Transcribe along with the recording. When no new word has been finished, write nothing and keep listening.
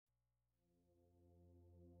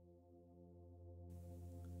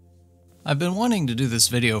I've been wanting to do this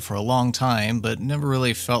video for a long time, but never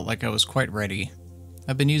really felt like I was quite ready.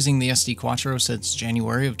 I've been using the SD Quattro since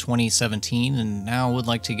January of 2017 and now would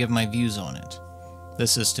like to give my views on it.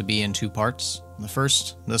 This is to be in two parts. The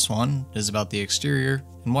first, this one, is about the exterior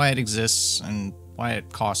and why it exists and why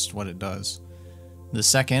it costs what it does. The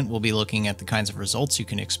second will be looking at the kinds of results you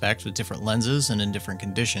can expect with different lenses and in different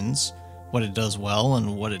conditions, what it does well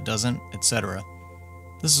and what it doesn't, etc.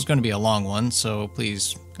 This is going to be a long one, so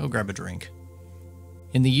please go grab a drink.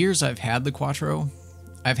 In the years I've had the Quattro,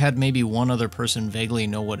 I've had maybe one other person vaguely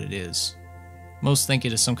know what it is. Most think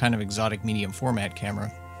it is some kind of exotic medium format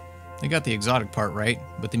camera. They got the exotic part right,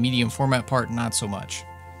 but the medium format part not so much.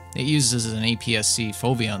 It uses an APS-C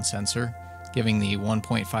foveon sensor, giving the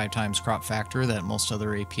 1.5 times crop factor that most other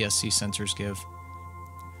APS-C sensors give.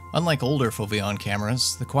 Unlike older foveon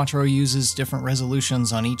cameras, the Quattro uses different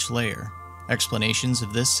resolutions on each layer. Explanations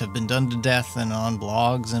of this have been done to death and on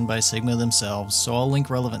blogs and by Sigma themselves, so I'll link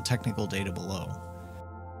relevant technical data below.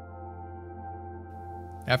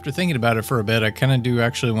 After thinking about it for a bit, I kind of do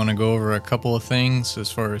actually want to go over a couple of things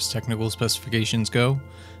as far as technical specifications go,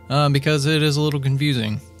 because it is a little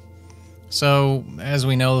confusing. So, as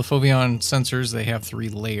we know, the foveon sensors, they have 3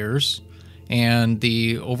 layers, and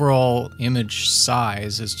the overall image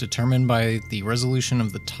size is determined by the resolution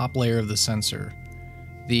of the top layer of the sensor.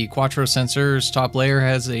 The Quattro sensor's top layer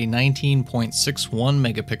has a 19.61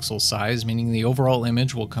 megapixel size, meaning the overall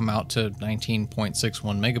image will come out to 19.61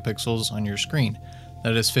 megapixels on your screen.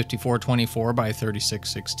 That is 5424 by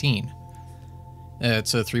 3616.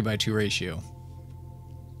 It's a 3:2 ratio.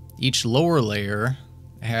 Each lower layer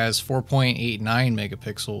has 4.89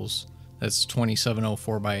 megapixels. That's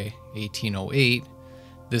 2704 by 1808.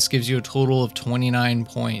 This gives you a total of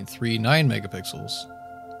 29.39 megapixels.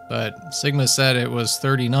 But Sigma said it was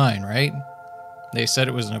 39, right? They said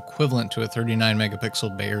it was an equivalent to a 39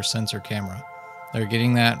 megapixel Bayer sensor camera. They're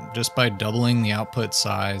getting that just by doubling the output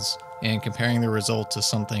size and comparing the result to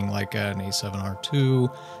something like an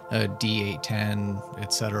A7R2, a D810,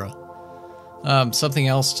 etc. Something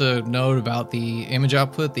else to note about the image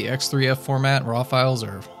output, the X3F format RAW files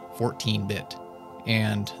are 14-bit,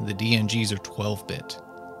 and the DNGs are 12-bit.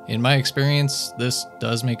 In my experience, this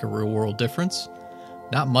does make a real-world difference.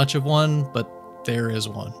 Not much of one, but there is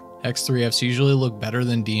one. X3Fs usually look better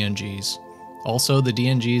than DNGs. Also, the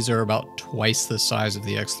DNGs are about twice the size of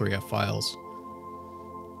the X3F files.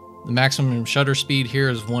 The maximum shutter speed here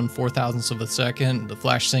is 1/4000th of a second, the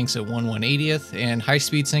flash sync's at 1/180th, and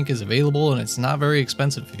high-speed sync is available, and it's not very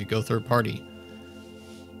expensive if you go third-party.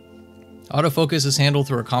 Autofocus is handled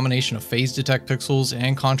through a combination of phase detect pixels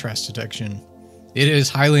and contrast detection. It is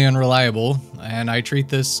highly unreliable, and I treat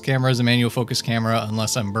this camera as a manual focus camera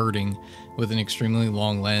unless I'm birding with an extremely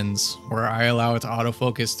long lens, where I allow it to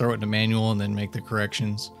autofocus, throw it into manual, and then make the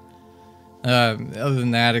corrections. Other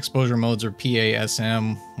than that, exposure modes are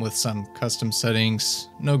PA-SM with some custom settings,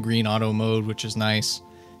 no green auto mode, which is nice.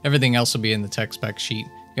 Everything else will be in the tech spec sheet.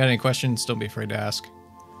 Got any questions? Don't be afraid to ask.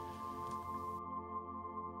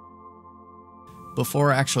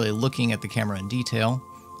 Before actually looking at the camera in detail,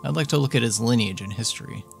 I'd like to look at its lineage and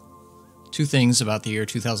history. 2 things about the year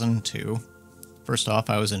 2002. First off,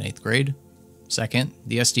 I was in 8th grade. Second,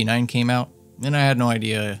 the SD9 came out, and I had no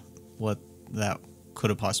idea what that could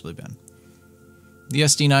have possibly been. The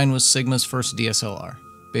SD9 was Sigma's first DSLR,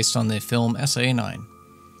 based on the film SA9.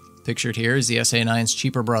 Pictured here is the SA9's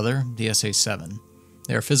cheaper brother, the SA7.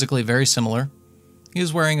 They are physically very similar. He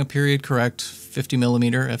is wearing a period-correct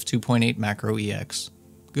 50mm f2.8 macro EX.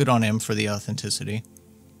 Good on him for the authenticity.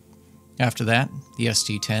 After that, the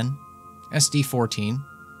SD10, SD14,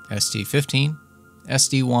 SD15,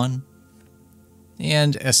 SD1,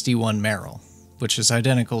 and SD1 Merrill, which is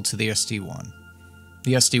identical to the SD1.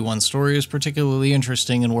 The SD1 story is particularly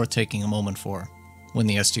interesting and worth taking a moment for. When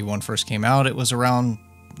the SD1 first came out, it was around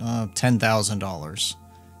 $10,000.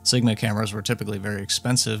 Sigma cameras were typically very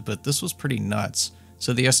expensive, but this was pretty nuts,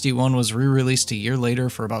 so the SD1 was re-released a year later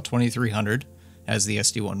for about $2,300 as the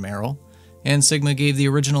SD1 Merrill, and Sigma gave the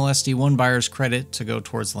original SD1 buyers credit to go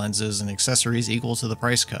towards lenses and accessories equal to the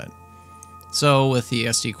price cut. So with the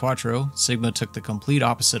SD Quattro, Sigma took the complete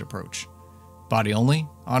opposite approach. Body only,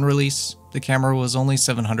 on release, the camera was only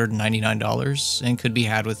 $799 and could be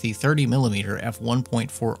had with the 30mm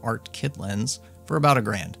f1.4 art kit lens for about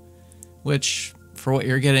 $1,000, which, for what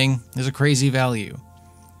you're getting, is a crazy value.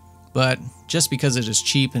 But just because it is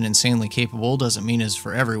cheap and insanely capable doesn't mean it's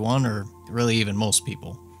for everyone, or really even most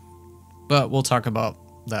people. But we'll talk about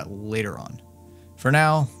that later on. For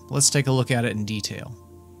now, let's take a look at it in detail.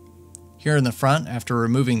 Here in the front, after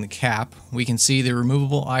removing the cap, we can see the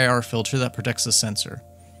removable IR filter that protects the sensor.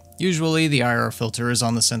 Usually the IR filter is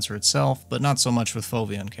on the sensor itself, but not so much with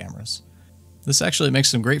Foveon cameras. This actually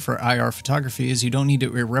makes them great for IR photography, as you don't need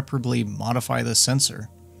to irreparably modify the sensor.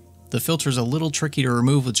 The filter is a little tricky to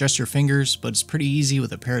remove with just your fingers, but it's pretty easy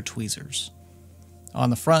with a pair of tweezers. On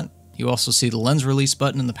the front, you also see the lens release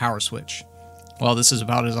button and the power switch. While this is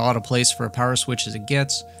about as odd a place for a power switch as it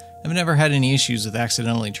gets, I've never had any issues with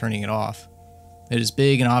accidentally turning it off. It is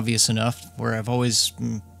big and obvious enough where I've always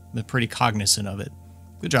been pretty cognizant of it.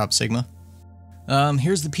 Good job, Sigma.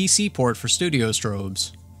 Here's the PC port for studio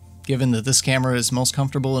strobes. Given that this camera is most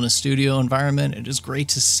comfortable in a studio environment, it is great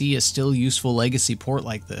to see a still useful legacy port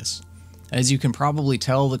like this. As you can probably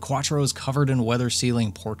tell, the Quattro is covered in weather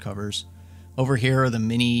sealing port covers. Over here are the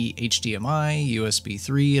mini HDMI, USB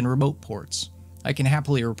 3, and remote ports. I can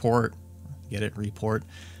happily report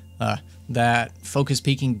that focus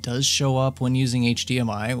peaking does show up when using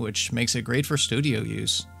HDMI, which makes it great for studio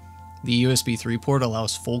use. The USB 3 port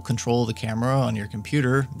allows full control of the camera on your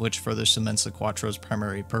computer, which further cements the Quattro's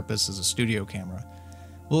primary purpose as a studio camera.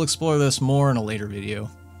 We'll explore this more in a later video.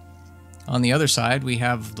 On the other side, we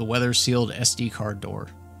have the weather-sealed SD card door.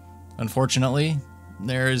 Unfortunately,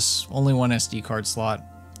 there is only one SD card slot,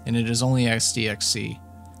 and it is only SDXC.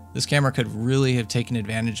 This camera could really have taken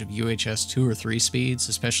advantage of UHS 2 or 3 speeds,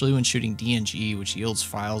 especially when shooting DNG, which yields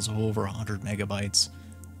files of over 100 megabytes.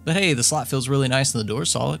 But hey, the slot feels really nice and the door's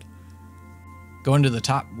solid. Going to the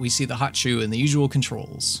top, we see the hot shoe and the usual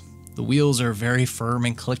controls. The wheels are very firm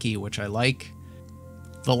and clicky, which I like.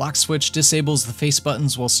 The lock switch disables the face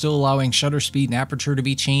buttons while still allowing shutter speed and aperture to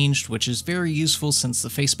be changed, which is very useful since the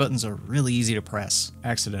face buttons are really easy to press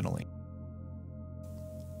accidentally.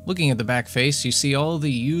 Looking at the back face, you see all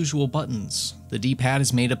the usual buttons. The D-pad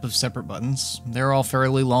is made up of separate buttons. They're all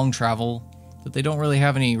fairly long travel, but they don't really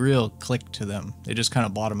have any real click to them. They just kind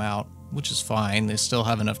of bottom out, which is fine. They still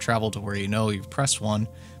have enough travel to where you know you've pressed one,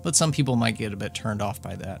 but some people might get a bit turned off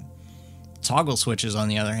by that. Toggle switches, on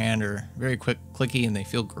the other hand, are very quick, clicky, and they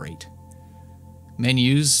feel great.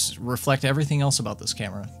 Menus reflect everything else about this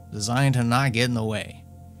camera, designed to not get in the way.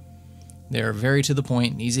 They are very to the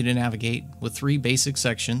point and easy to navigate, with 3 basic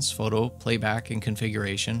sections: photo, playback, and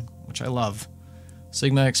configuration, which I love.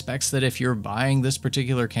 Sigma expects that if you're buying this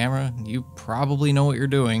particular camera, you probably know what you're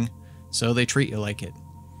doing, so they treat you like it.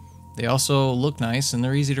 They also look nice and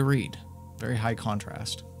they're easy to read. Very high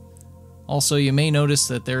contrast. Also, you may notice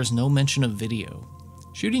that there is no mention of video.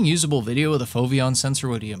 Shooting usable video with a Foveon sensor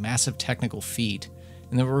would be a massive technical feat,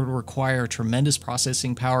 and it would require tremendous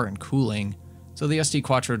processing power and cooling, so the SD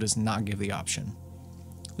Quattro does not give the option.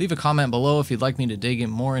 Leave a comment below if you'd like me to dig in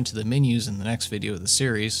more into the menus in the next video of the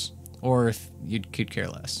series, or if you could care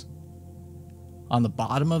less. On the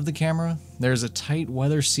bottom of the camera, there's a tight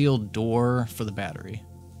weather-sealed door for the battery.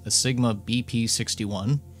 A Sigma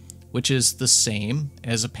BP61, which is the same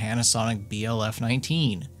as a Panasonic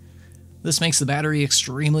BLF19. This makes the battery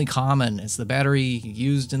extremely common, as the battery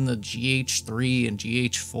used in the GH3 and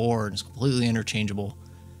GH4 and is completely interchangeable.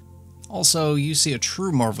 Also, you see a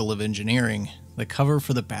true marvel of engineering, the cover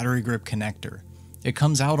for the battery grip connector. It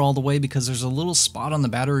comes out all the way because there's a little spot on the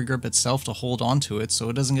battery grip itself to hold onto it so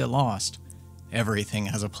it doesn't get lost. Everything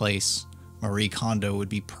has a place. Marie Kondo would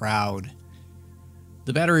be proud.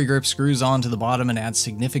 The battery grip screws onto the bottom and adds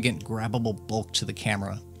significant grabbable bulk to the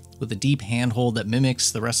camera, with a deep handhold that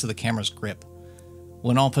mimics the rest of the camera's grip.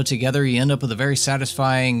 When all put together, you end up with a very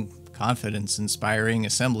satisfying, confidence-inspiring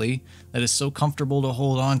assembly that is so comfortable to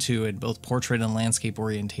hold onto in both portrait and landscape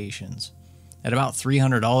orientations. At about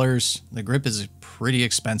 $300, the grip is pretty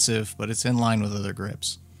expensive, but it's in line with other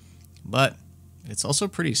grips. But it's also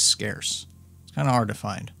pretty scarce. It's kind of hard to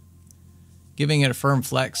find. Giving it a firm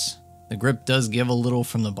flex, the grip does give a little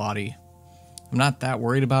from the body. I'm not that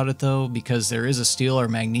worried about it though, because there is a steel or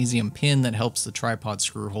magnesium pin that helps the tripod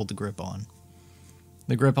screw hold the grip on.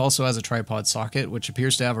 The grip also has a tripod socket, which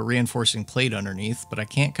appears to have a reinforcing plate underneath, but I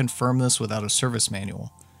can't confirm this without a service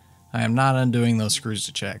manual. I am not undoing those screws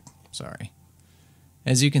to check, sorry.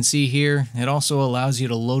 As you can see here, it also allows you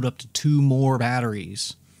to load up to 2 more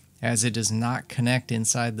batteries, as it does not connect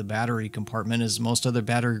inside the battery compartment as most other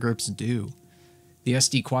battery grips do. The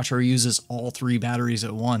SD Quattro uses all 3 batteries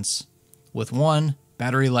at once. With one,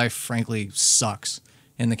 battery life frankly sucks,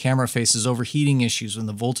 and the camera faces overheating issues when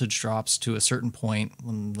the voltage drops to a certain point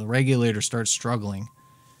when the regulator starts struggling.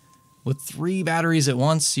 With 3 batteries at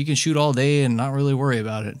once, you can shoot all day and not really worry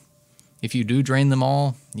about it. If you do drain them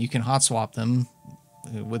all, you can hot swap them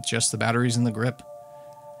with just the batteries and the grip.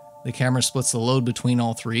 The camera splits the load between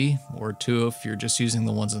all 3, or 2 if you're just using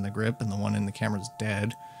the ones in the grip and the one in the camera's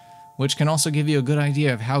dead, which can also give you a good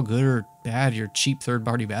idea of how good or bad your cheap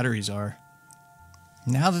third-party batteries are.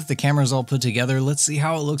 Now that the camera's all put together, let's see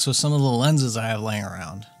how it looks with some of the lenses I have laying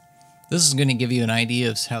around. This is going to give you an idea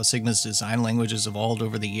of how Sigma's design language has evolved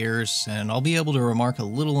over the years, and I'll be able to remark a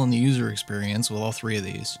little on the user experience with all three of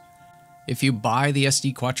these. If you buy the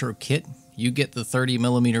SD Quattro kit, you get the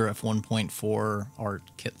 30mm f1.4 art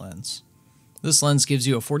kit lens. This lens gives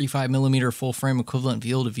you a 45mm full frame equivalent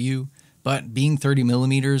field of view, but being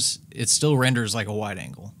 30mm, it still renders like a wide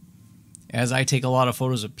angle. As I take a lot of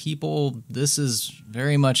photos of people, this is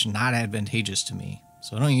very much not advantageous to me,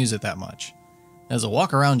 so I don't use it that much. As a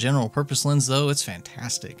walk-around general purpose lens though, it's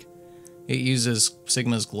fantastic. It uses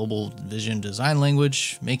Sigma's global vision design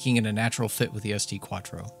language, making it a natural fit with the SD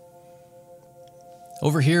Quattro.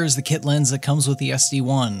 Over here is the kit lens that comes with the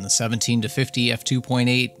SD1, the 17-50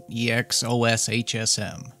 f2.8 EX OS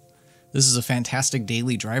HSM. This is a fantastic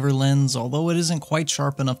daily driver lens, although it isn't quite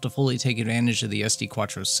sharp enough to fully take advantage of the SD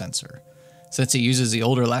Quattro's sensor. Since it uses the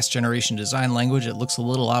older last generation design language, it looks a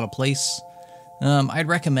little out of place. I'd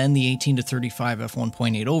recommend the 18-35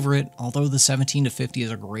 f1.8 over it, although the 17-50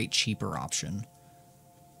 is a great cheaper option.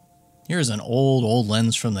 Here's an old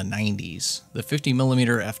lens from the 90s, the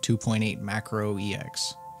 50mm f2.8 macro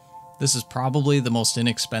EX. This is probably the most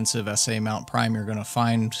inexpensive SA mount prime you're going to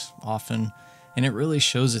find often, and it really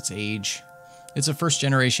shows its age. It's a first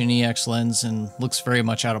generation EX lens and looks very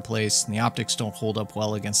much out of place, and the optics don't hold up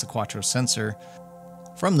well against the Quattro sensor.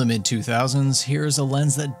 From the mid-2000s, here's a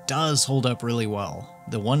lens that does hold up really well,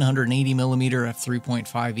 the 180mm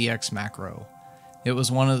f3.5 EX macro. It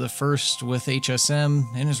was one of the first with HSM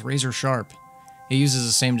and is razor sharp. It uses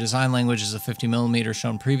the same design language as the 50mm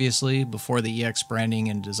shown previously, before the EX branding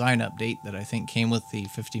and design update that I think came with the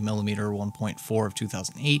 50mm 1.4 of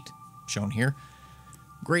 2008, shown here.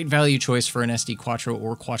 Great value choice for an SD Quattro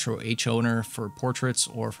or Quattro H owner for portraits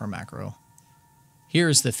or for macro. Here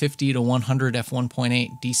is the 50-100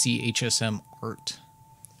 f1.8 DC HSM Art.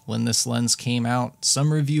 When this lens came out,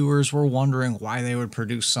 some reviewers were wondering why they would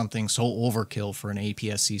produce something so overkill for an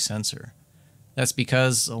APS-C sensor. That's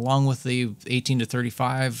because, along with the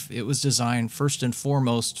 18-35, it was designed first and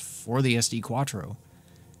foremost for the SD Quattro.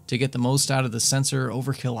 To get the most out of the sensor,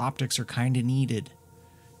 overkill optics are kinda needed.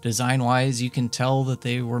 Design-wise, you can tell that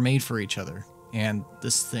they were made for each other, and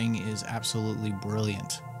this thing is absolutely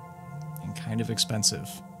brilliant. And kind of expensive,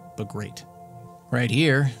 but great. Right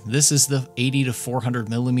here, this is the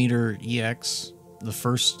 80-400mm EX, the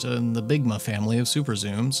first in the Bigma family of super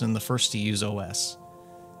zooms, and the first to use OS.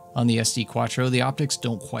 On the SD Quattro, the optics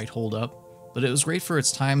don't quite hold up, but it was great for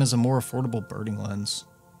its time as a more affordable birding lens.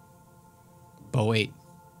 But wait,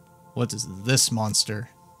 what is this monster?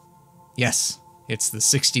 Yes, it's the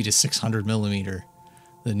 60-600mm,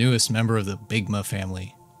 the newest member of the Bigma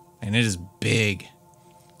family, and it is big.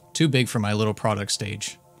 Too big for my little product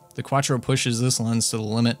stage. The Quattro pushes this lens to the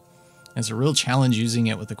limit, and it's a real challenge using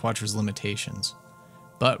it with the Quattro's limitations.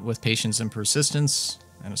 But with patience and persistence,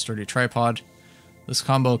 and a sturdy tripod, this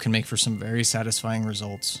combo can make for some very satisfying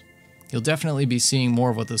results. You'll definitely be seeing more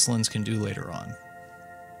of what this lens can do later on.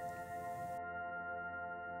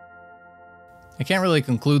 I can't really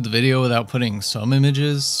conclude the video without putting some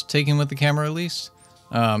images taken with the camera at least,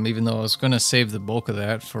 even though I was going to save the bulk of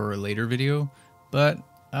that for a later video, but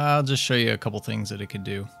I'll just show you a couple things that it could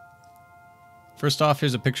do. First off,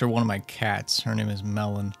 here's a picture of one of my cats. Her name is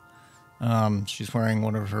Melon. She's wearing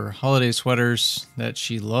one of her holiday sweaters that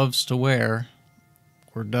she loves to wear,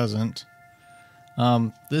 or doesn't.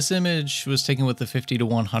 This image was taken with the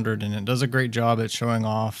 50-100, and it does a great job at showing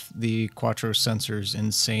off the Quattro sensor's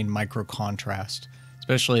insane micro contrast.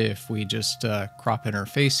 Especially if we just crop in her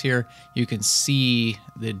face here, you can see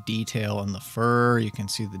the detail in the fur, you can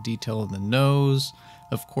see the detail in the nose.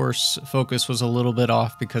 Of course, focus was a little bit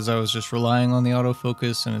off because I was just relying on the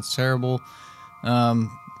autofocus and it's terrible.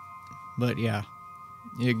 But yeah,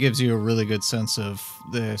 it gives you a really good sense of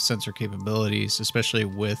the sensor capabilities, especially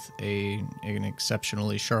with an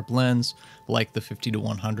exceptionally sharp lens like the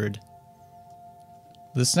 50-100.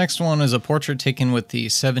 This next one is a portrait taken with the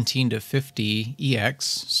 17-50 EX,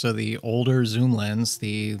 so the older zoom lens,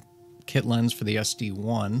 the kit lens for the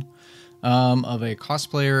SD1, of a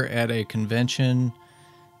cosplayer at a convention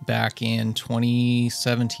back in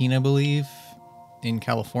 2017, I believe, in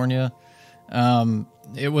California.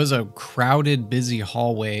 It was a crowded, busy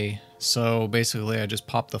hallway, so basically I just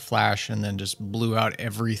popped the flash and then just blew out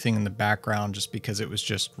everything in the background just because it was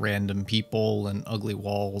just random people and ugly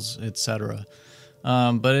walls, etc.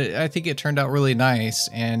 But I think it turned out really nice,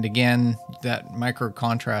 and again, that micro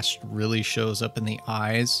contrast really shows up in the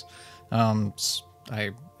eyes. I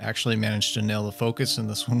actually managed to nail the focus in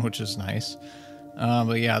this one, which is nice.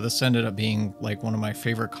 But yeah, this ended up being like one of my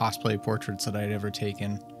favorite cosplay portraits that I'd ever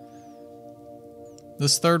taken.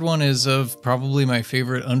 This third one is of probably my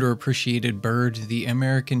favorite underappreciated bird, the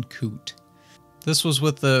American coot. This was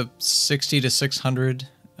with the 60 to 600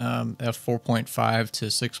 f4.5 to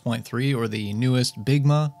 6.3, or the newest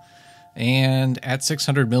Bigma. And at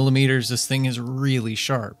 600 millimeters, this thing is really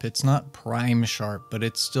sharp. It's not prime sharp, but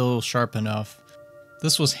it's still sharp enough.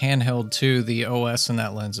 This was handheld too. The OS in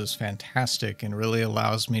that lens is fantastic and really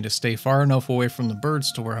allows me to stay far enough away from the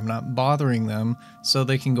birds to where I'm not bothering them so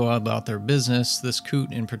they can go about their business. This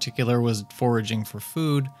coot in particular was foraging for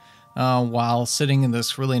food while sitting in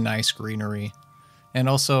this really nice greenery. And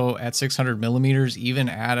also at 600 millimeters, even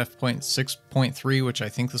at f6.3, which I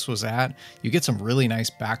think this was at, you get some really nice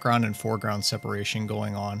background and foreground separation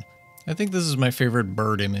going on. I think this is my favorite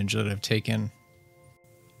bird image that I've taken.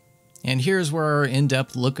 And here's where our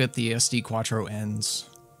in-depth look at the SD Quattro ends.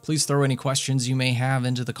 Please throw any questions you may have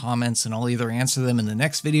into the comments and I'll either answer them in the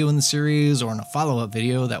next video in the series or in a follow-up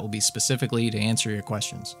video that will be specifically to answer your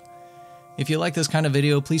questions. If you like this kind of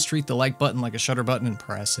video, please treat the like button like a shutter button and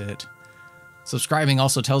press it. Subscribing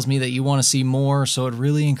also tells me that you want to see more, so it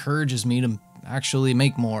really encourages me to actually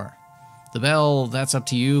make more. The bell, that's up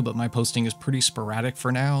to you, but my posting is pretty sporadic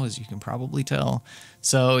for now, as you can probably tell,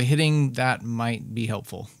 so hitting that might be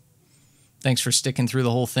helpful. Thanks for sticking through the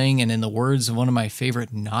whole thing, and in the words of one of my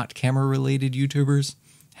favorite not camera-related YouTubers,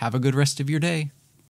 have a good rest of your day.